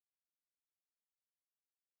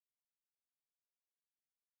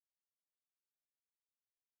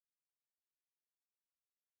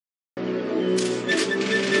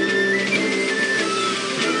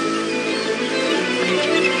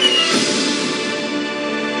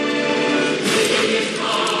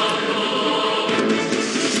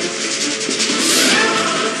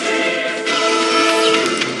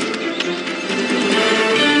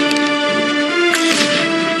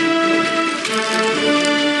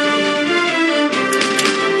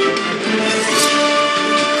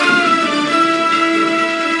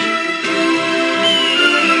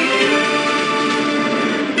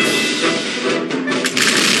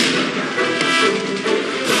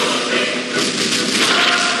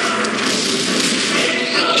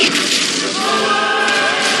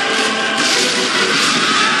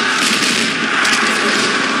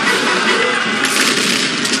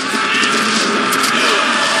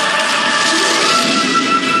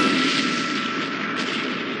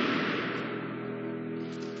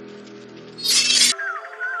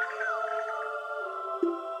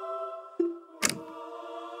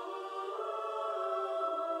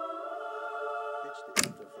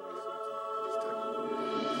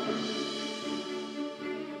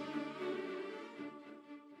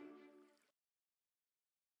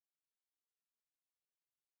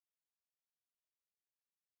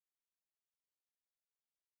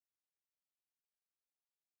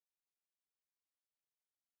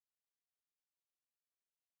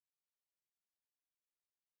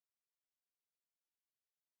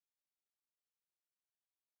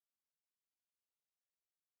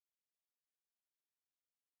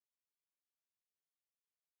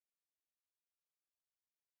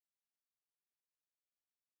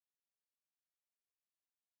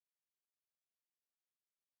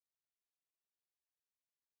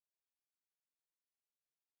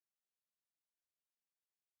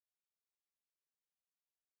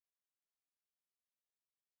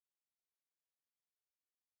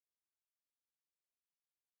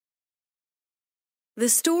The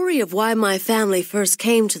story of why my family first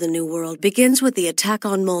came to the New World begins with the attack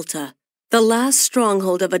on Malta, the last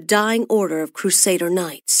stronghold of a dying order of Crusader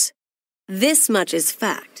knights. This much is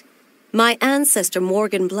fact. My ancestor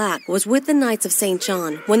Morgan Black was with the Knights of St.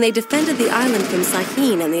 John when they defended the island from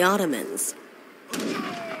Sahin and the Ottomans.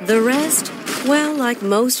 The rest, well, like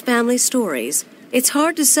most family stories, it's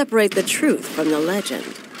hard to separate the truth from the legend.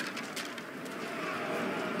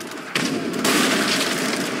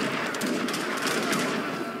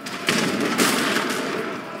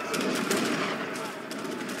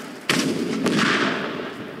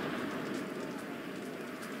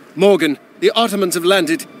 Morgan, the Ottomans have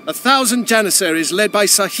landed. 1,000 Janissaries led by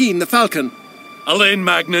Sahin the Falcon. Alain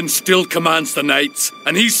Magnan still commands the Knights,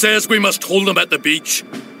 and he says we must hold them at the beach.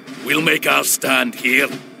 We'll make our stand here.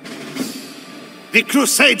 The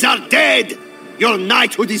Crusades are dead! Your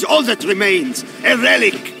knighthood is all that remains, a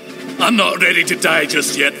relic! I'm not ready to die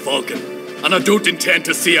just yet, Falcon, and I don't intend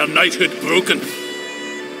to see our knighthood broken.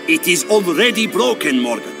 It is already broken,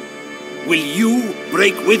 Morgan. Will you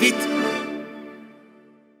break with it?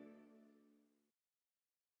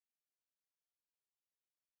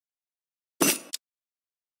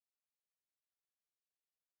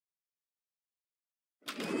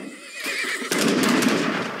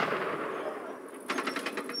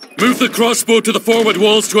 Move the crossbow to the forward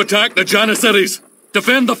walls to attack the Janissaries.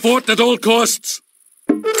 Defend the fort at all costs.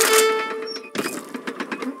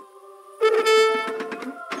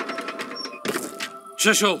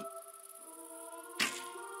 Shishel.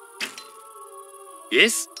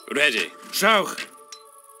 Yes? Ready. Shauch.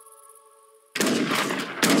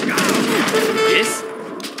 Yes?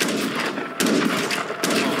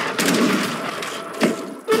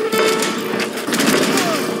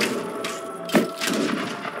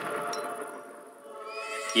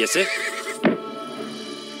 Yes, sir.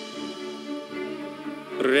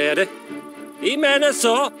 Ready. I mener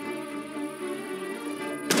så.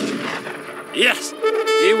 Yes.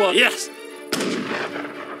 He was. Yes.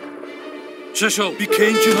 Shishel, be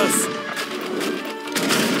kind to us.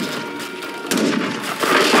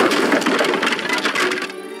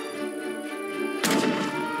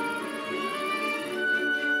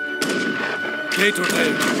 Gator Day,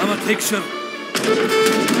 I'm a picture.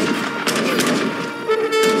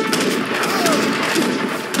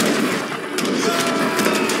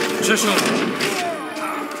 Shishel.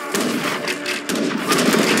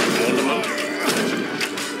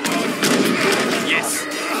 Yes.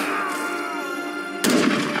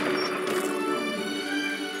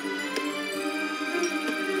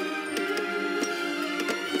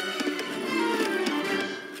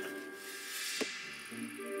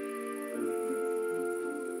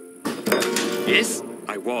 Yes,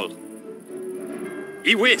 I will.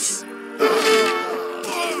 I wish.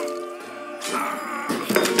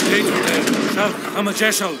 I'm a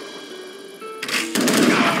Jeshel.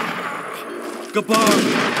 Gabar.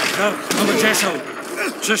 I'm a Jeshel.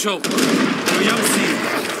 Jeshel. Yamsi.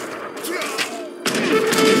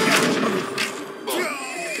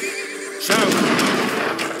 Shout.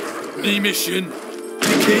 Me mission.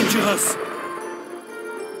 Be kind to us.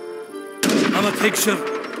 I'm a picture.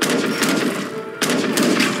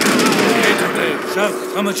 Shout.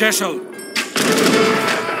 I'm a Jeshel.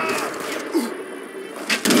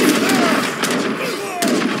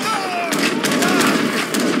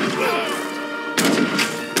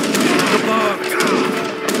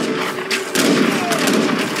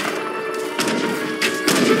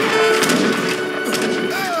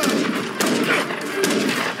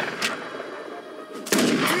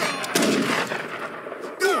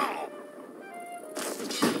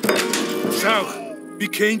 Be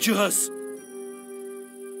kind to us.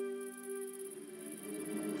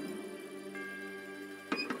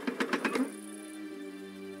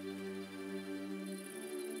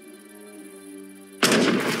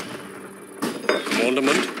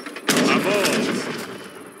 Commandment. Avance.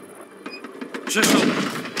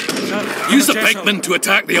 Use the pikemen to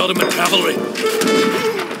attack the Ottoman cavalry.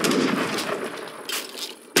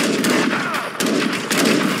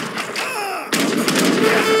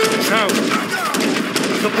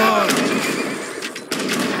 The bar.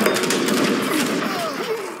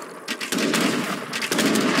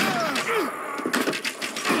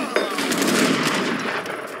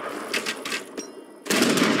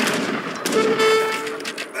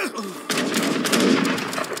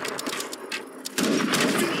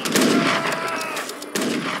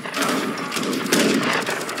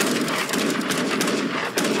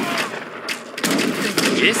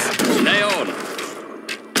 Yes, lay on.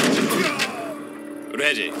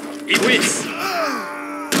 Ready. Iwis.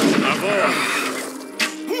 Avance.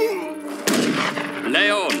 Lay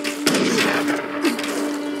on.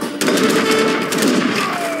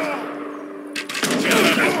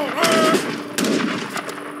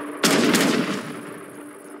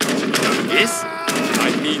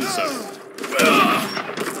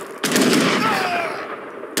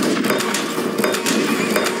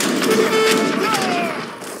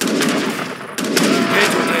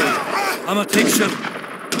 I'm a picture.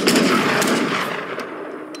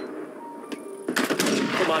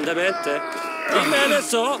 Comandamente. Bene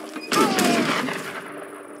so.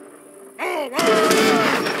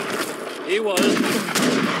 He will.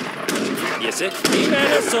 Yes, sir.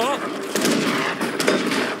 Bene so.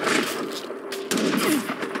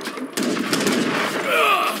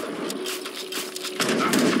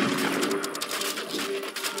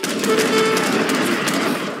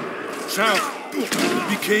 Ciao.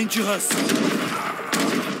 Be kind to us.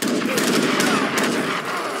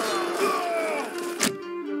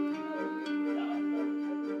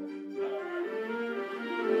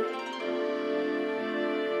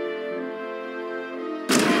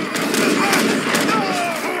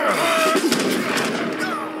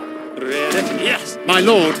 Yes. My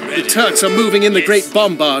lord, the Turks are moving in the great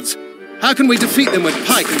bombards. How can we defeat them with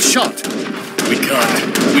pike and shot? We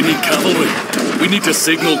can't. We need cavalry. We need to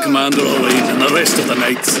signal Commander Elaine and the rest of the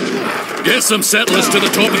knights. Get some settlers to the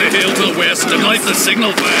top of the hill to the west and light the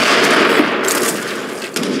signal fire.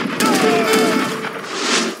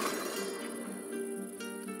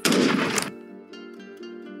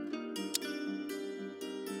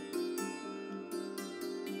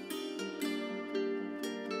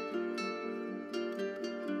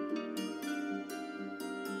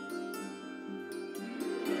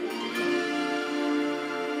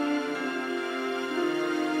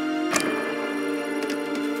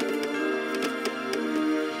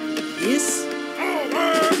 Yes.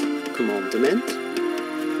 Commandment.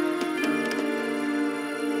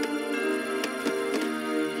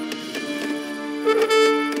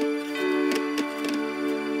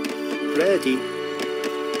 Ready.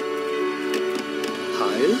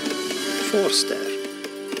 Heil. Forster.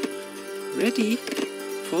 Ready.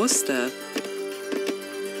 Forster.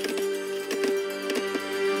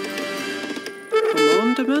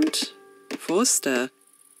 Commandment. Forster.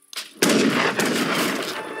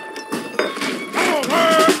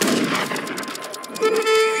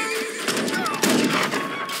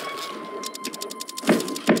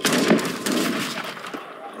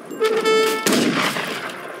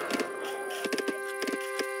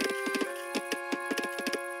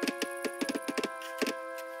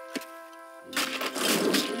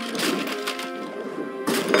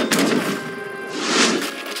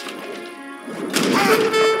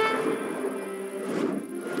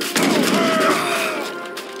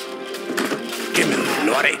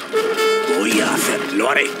 Lore. Voy a hacer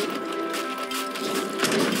lore.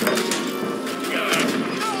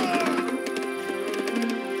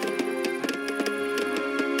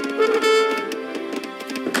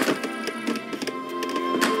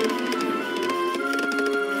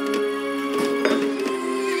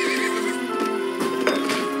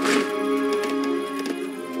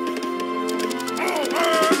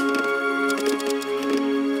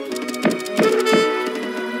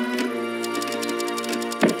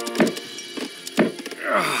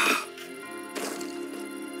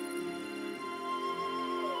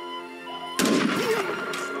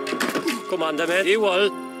 Commandament. He will.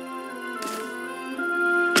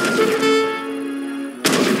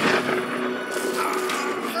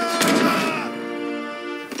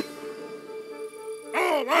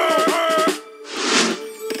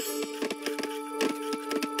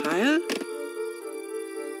 Heil.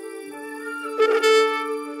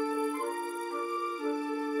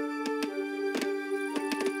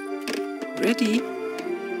 Ready.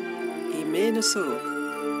 I mene så.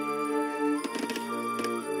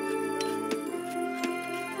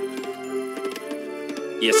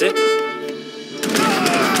 Yes, sir.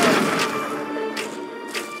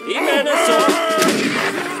 Bene så.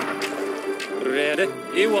 Ready.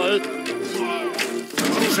 He will.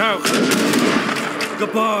 Ciao.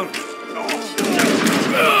 Gabar.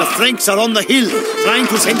 The Franks are on the hill, trying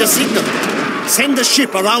to send a signal. Send a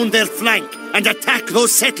ship around their flank and attack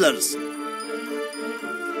those settlers.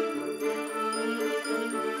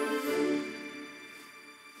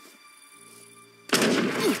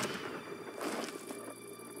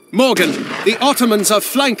 Morgan, the Ottomans are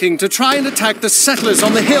flanking to try and attack the settlers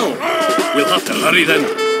on the hill. We'll have to hurry then.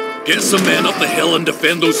 Get some men up the hill and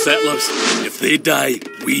defend those settlers. If they die,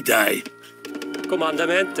 we die.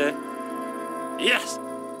 Commandamente. Yes.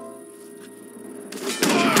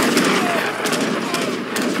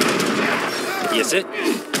 Yes, sir.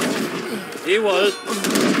 He will.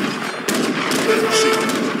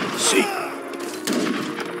 See.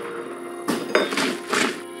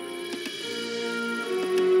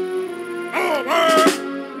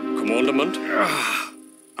 Commandment.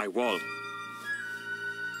 I will.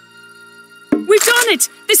 We've done it!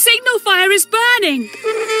 The signal fire is burning!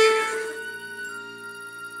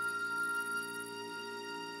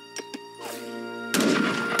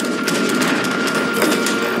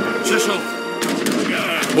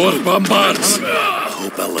 More bombards! I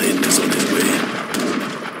hope Alain is on his way.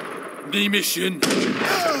 New mission.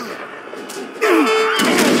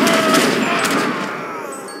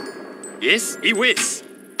 Yes, he whiz.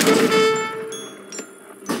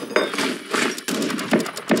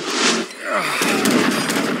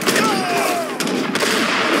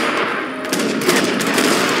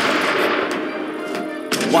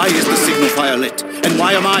 Why is the signal fire lit? And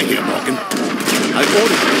why am I here, Morgan? I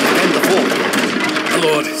ordered you to defend the fort. My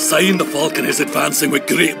lord, Sign the Falcon is advancing with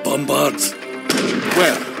great bombards.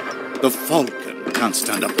 Well, the Falcon can't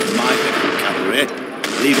stand up to my heavy cavalry.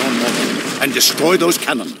 Lead on, Morgan, and destroy those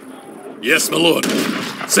cannon. Yes, my lord.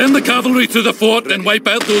 Send the cavalry to the fort and wipe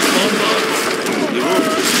out those bombards.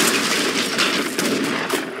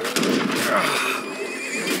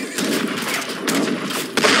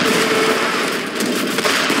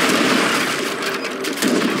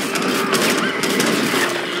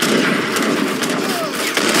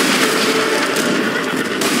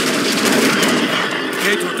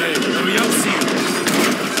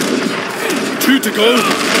 Two to go.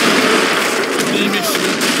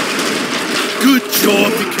 Good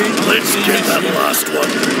job. Let's get that last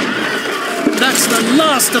one. That's the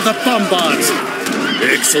last of the bombards.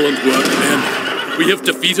 Excellent work, men. We have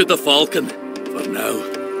defeated the Falcon. For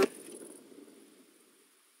now.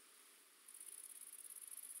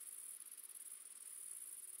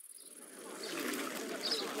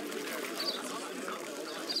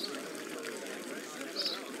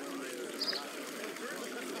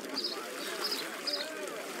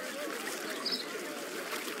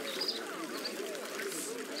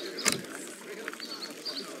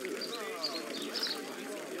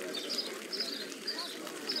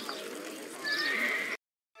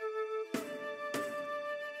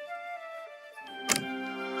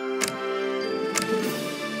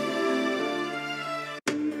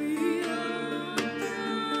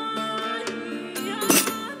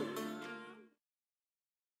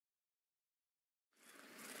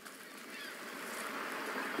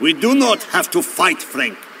 We do not have to fight,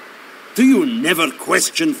 Frank. Do you never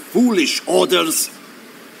question foolish orders?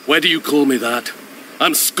 Why do you call me that?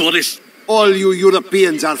 I'm Scottish. All you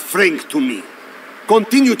Europeans are Frank to me.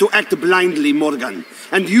 Continue to act blindly, Morgan,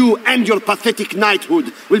 and you and your pathetic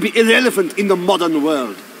knighthood will be irrelevant in the modern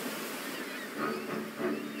world.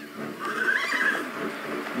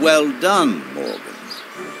 Well done, Morgan.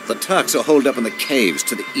 The Turks are holed up in the caves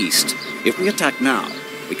to the east. If we attack now,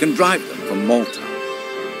 we can drive them from Malta.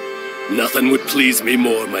 Nothing would please me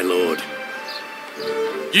more, my lord.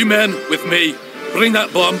 You men, with me, bring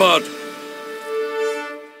that bombard.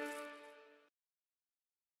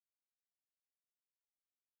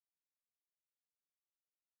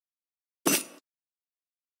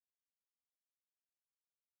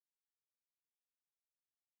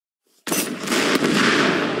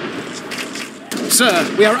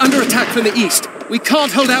 Sir, we are under attack from the east. We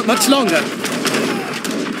can't hold out much longer.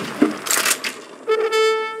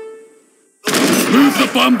 Move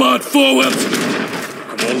the bombard forward!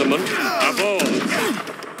 Commandement, aboard.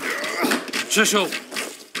 Cecil,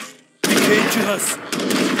 engage us.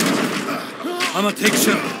 I'm a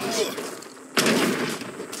picture.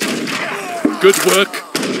 Good work.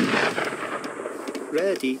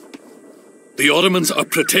 Ready. The Ottomans are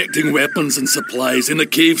protecting weapons and supplies in the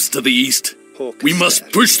caves to the east. We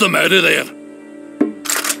must push them out of there.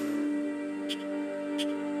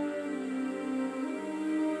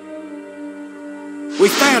 We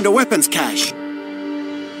found a weapons cache.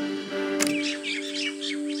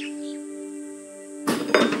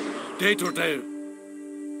 Date down.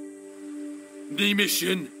 New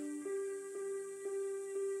mission.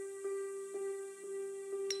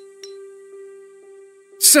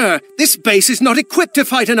 Sir, this base is not equipped to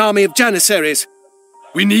fight an army of Janissaries.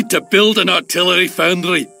 We need to build an artillery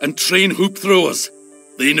foundry and train hoop throwers.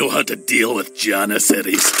 They know how to deal with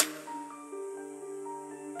Janissaries.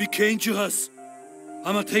 Be kind to us.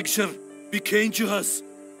 I'm a picture. Be kind to us.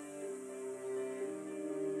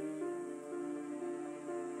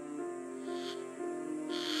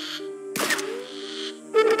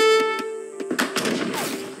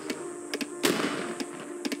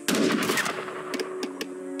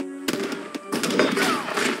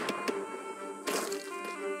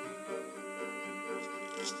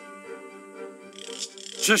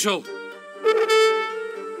 Cecil,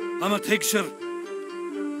 I'm a picture.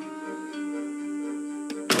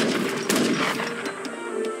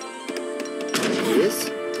 Yes.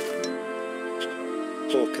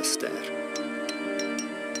 Orchester.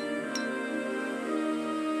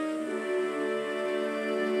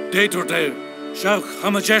 Date or down. Shout,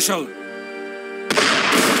 I'm a Cecil.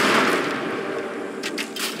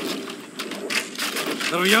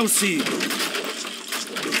 Ryosi.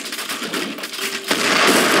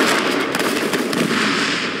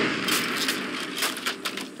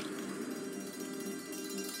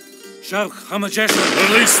 Shauch Hamajesha.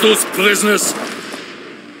 Release those prisoners.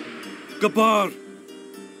 Gabar.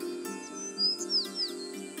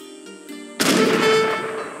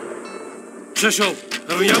 Shishol.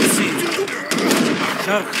 Ryosi.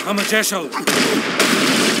 Shauch Hamajesha.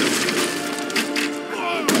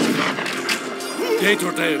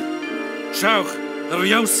 Gatordale. Shauch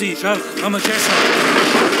Ryosi. Shauch Hamajesha.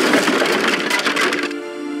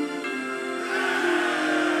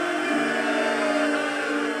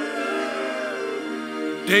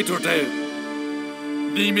 Gatordale.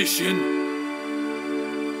 Nimishin.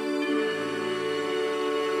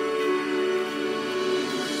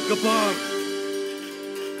 Gabar.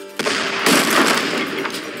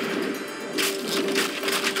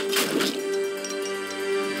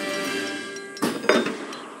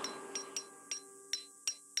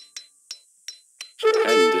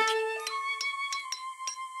 End.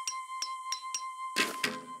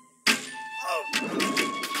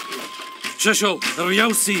 Shishol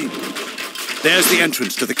Ryosi. There's the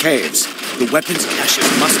entrance to the caves. The weapons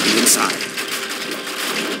caches must be inside.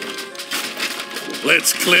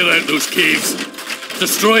 Let's clear out those caves.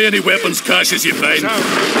 Destroy any weapons caches you find.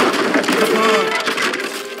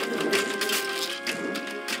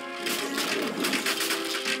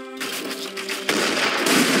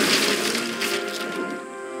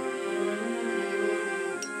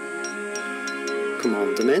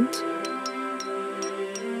 Commandement.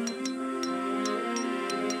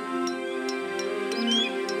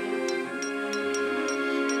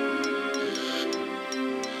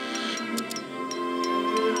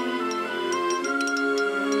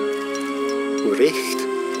 Recht.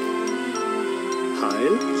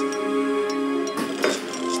 Heil.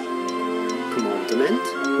 Commandement.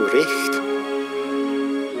 Recht.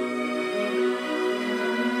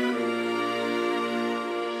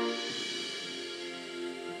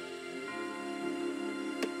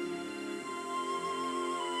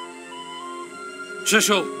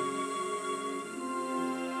 Shishol.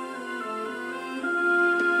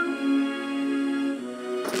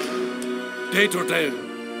 Gatordale.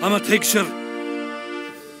 Hamatigshir.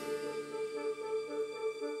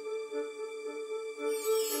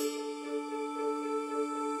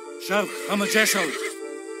 Shauch Hamajesha.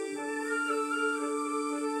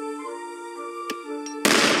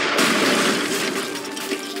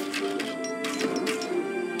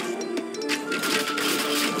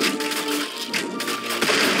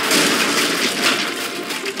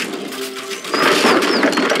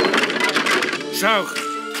 Shauch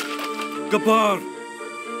Gabar.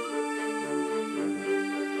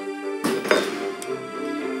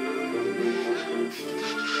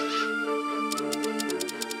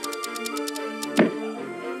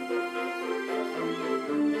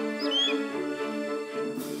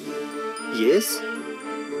 Yes.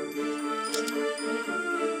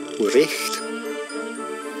 Recht.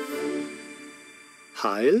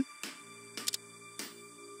 Heil.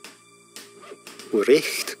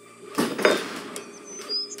 Recht.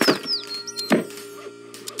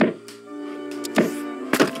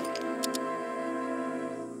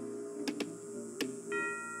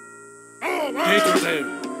 Gatordale.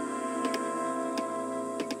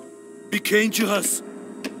 Be kind to us.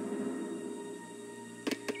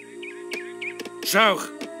 Shauch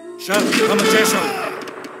Hamajesha.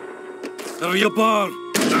 Ryobar.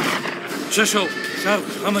 Shishol. Shauch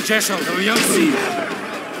Hamajesha. Ryosi.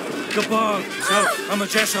 Gabar. Shauch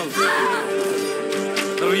Hamajesha.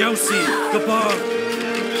 Ryosi. Gabar.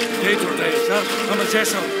 Gatordale. Shauch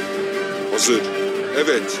Hamajesha. Hazır.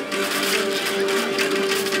 Evet.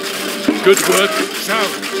 Good work.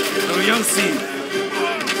 Shauch Ryosi.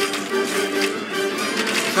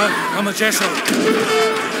 Shauch Hamajesha.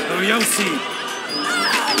 Ryosi.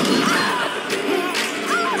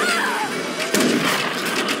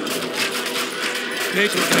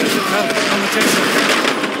 Gatordale. Shauch Hamajesha.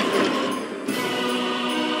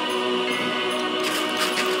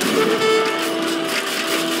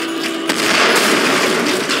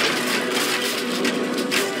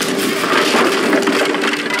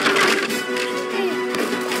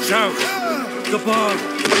 Shauch Gabar.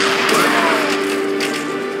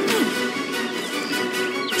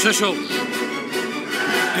 Shishol.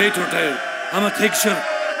 Gatordale. Hamatigshir.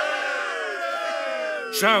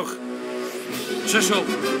 Shauch. Shishol.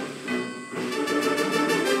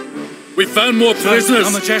 We found more prisoners.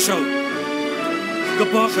 Hamajesha.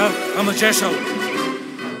 Gabar. Shauch Hamajesha.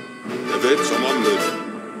 Evet, tamamdır.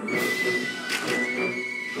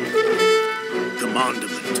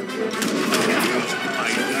 commandment.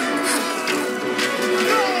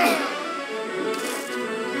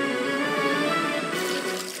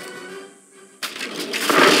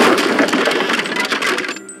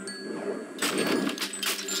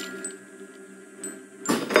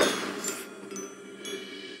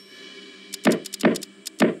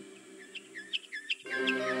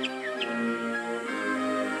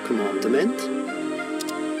 Commandment.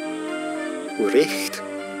 Recht.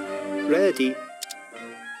 Ready.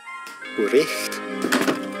 Recht.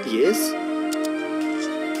 Yes.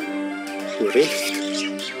 Recht.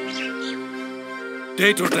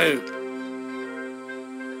 Datordale.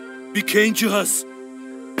 Wie kennt you us?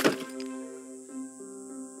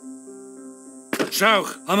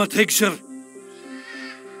 Schauch, hammer texture.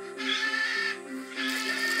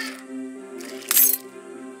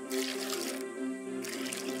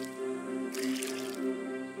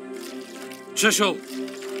 Shishel.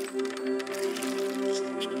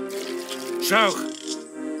 Schauch.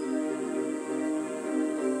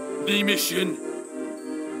 Die mission.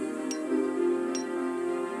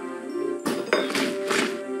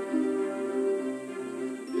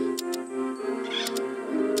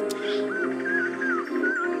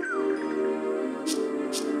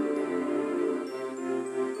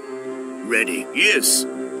 Ready. Yes.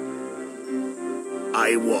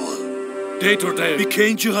 I will. Datordale. Wie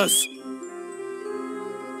kennt you us?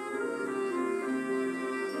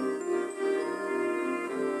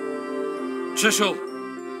 Shishel.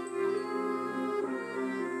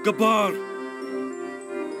 Gabar.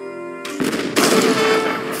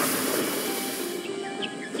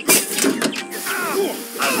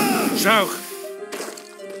 Schauch.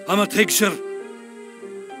 Hammer texture.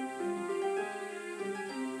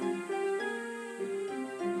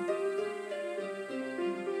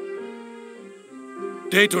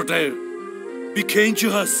 Datordale. Wie kennt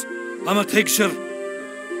you us? Hammer texture.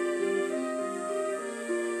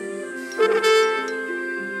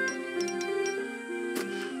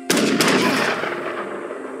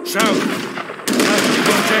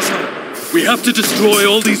 We have to destroy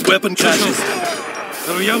all these weapon caches.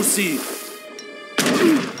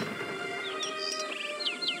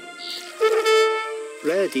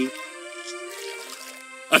 Ready.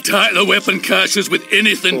 Attack the weapon caches with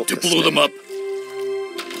anything to blow them up.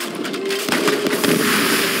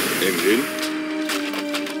 Emrin.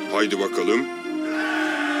 Haydi bakalım.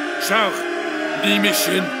 Schauch. Die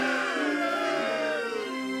mission.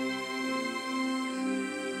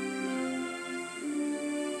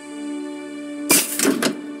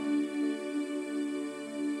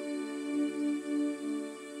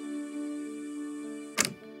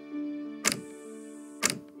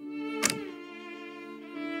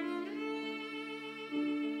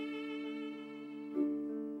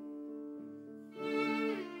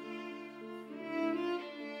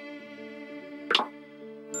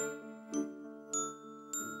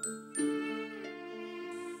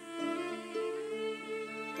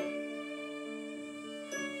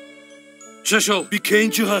 Shishel, wie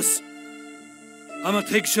kennt you us? Hammer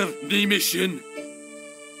texture. Die mission.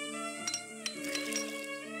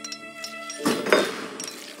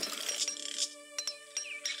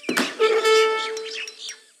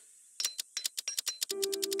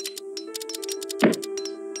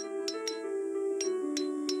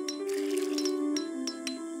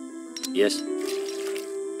 Yes.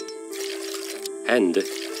 Hand.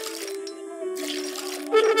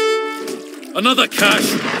 Another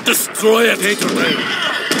cache! Destroy it! Datordale!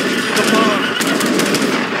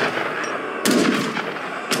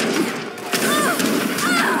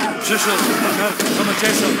 Shishel, come on,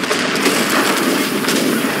 Jessel.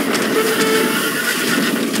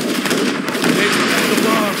 Datordale, the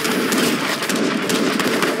bar.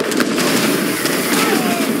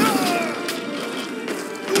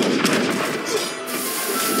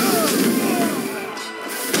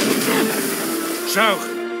 Schauch.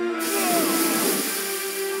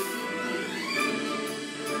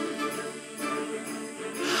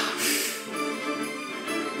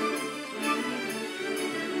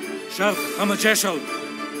 Schauch, hammer Jessel.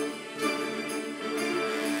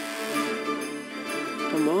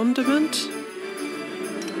 Commandment.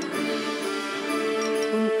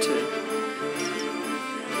 Punkte.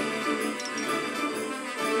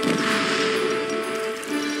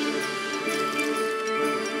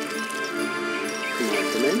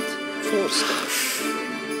 Commandment. Forster.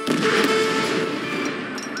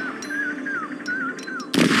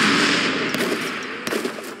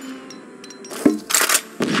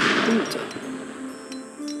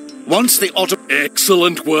 Once the auto...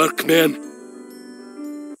 Excellent work, men.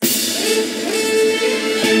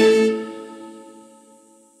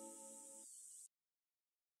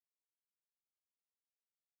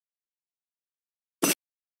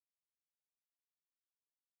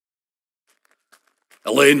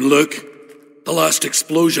 Elaine, look. The last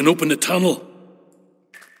explosion opened a tunnel.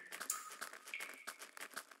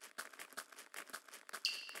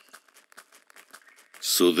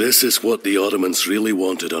 So this is what the Ottomans really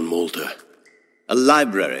wanted on Malta. A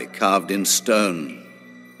library carved in stone,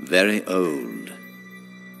 very old.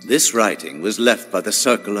 This writing was left by the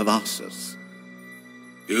Circle of Ossus.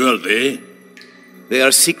 Who are they? They are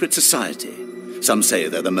a secret society. Some say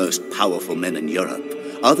they're the most powerful men in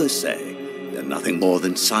Europe. Others say they're nothing more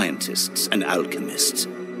than scientists and alchemists.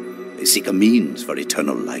 They seek a means for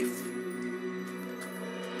eternal life.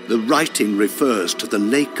 The writing refers to the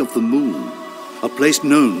Lake of the Moon, a place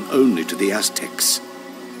known only to the Aztecs.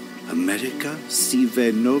 America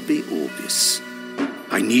sive nobi orbis.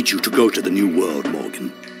 I need you to go to the New World, Morgan.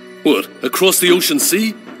 What, across the ocean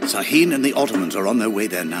sea? Sahin and the Ottomans are on their way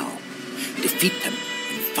there now. Defeat them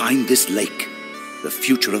and find this lake. The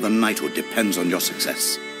future of the knighthood depends on your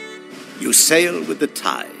success. You sail with the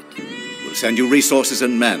tide. We'll send you resources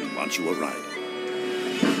and men once you arrive.